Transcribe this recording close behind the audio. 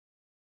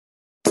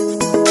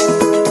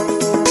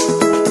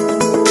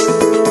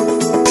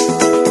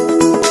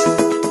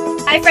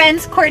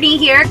friends, Courtney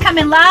here,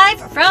 coming live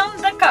from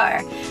the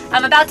car.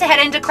 I'm about to head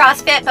into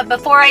CrossFit, but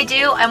before I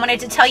do, I wanted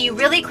to tell you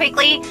really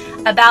quickly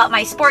about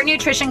my sport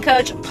nutrition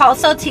coach, Paul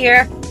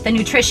Saltier, the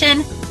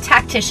nutrition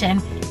tactician.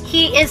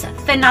 He is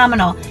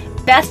phenomenal.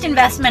 Best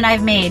investment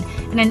I've made,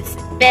 and it's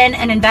been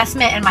an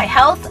investment in my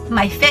health,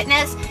 my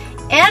fitness,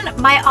 and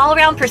my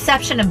all-around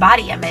perception of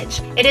body image.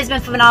 It has been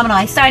phenomenal.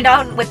 I signed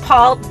on with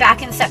Paul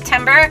back in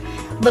September,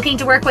 looking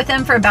to work with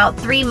him for about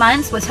 3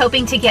 months, was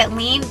hoping to get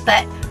lean,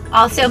 but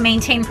also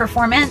maintain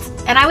performance,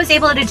 and I was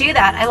able to do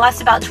that. I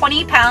lost about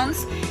 20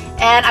 pounds,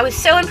 and I was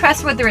so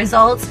impressed with the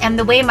results and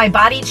the way my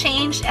body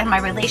changed and my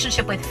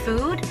relationship with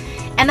food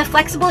and the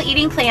flexible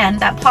eating plan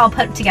that Paul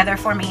put together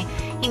for me.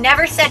 He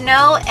never said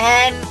no,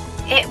 and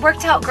it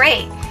worked out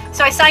great.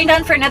 So I signed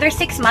on for another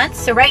 6 months.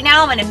 So right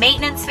now I'm in a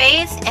maintenance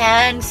phase,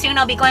 and soon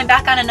I'll be going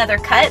back on another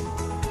cut.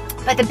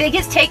 But the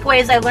biggest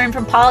takeaways I learned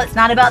from Paul, it's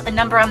not about the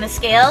number on the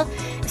scale.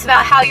 It's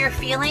about how you're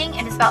feeling,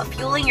 and it's about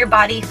fueling your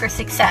body for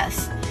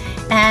success.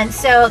 And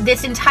so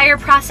this entire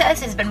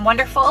process has been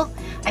wonderful.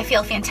 I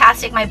feel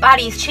fantastic. My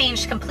body's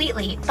changed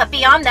completely. But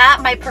beyond that,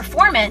 my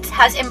performance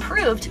has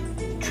improved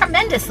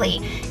tremendously.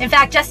 In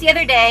fact, just the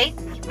other day,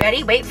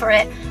 ready? Wait for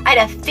it. I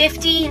had a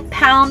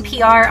 50-pound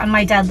PR on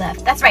my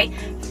deadlift. That's right,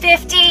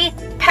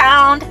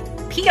 50-pound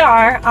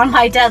PR on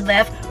my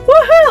deadlift.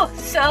 Woohoo!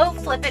 So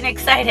flippin'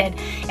 excited.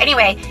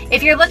 Anyway,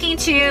 if you're looking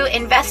to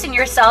invest in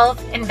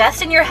yourself,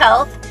 invest in your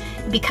health,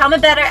 become a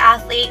better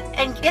athlete,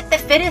 and get the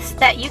fittest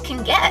that you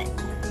can get,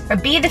 or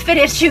be the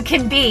fittest you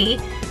can be,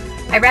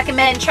 I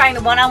recommend trying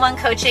the one-on-one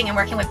coaching and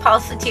working with Paul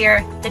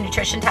Saltier, the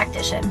nutrition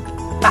tactician.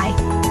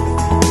 Bye.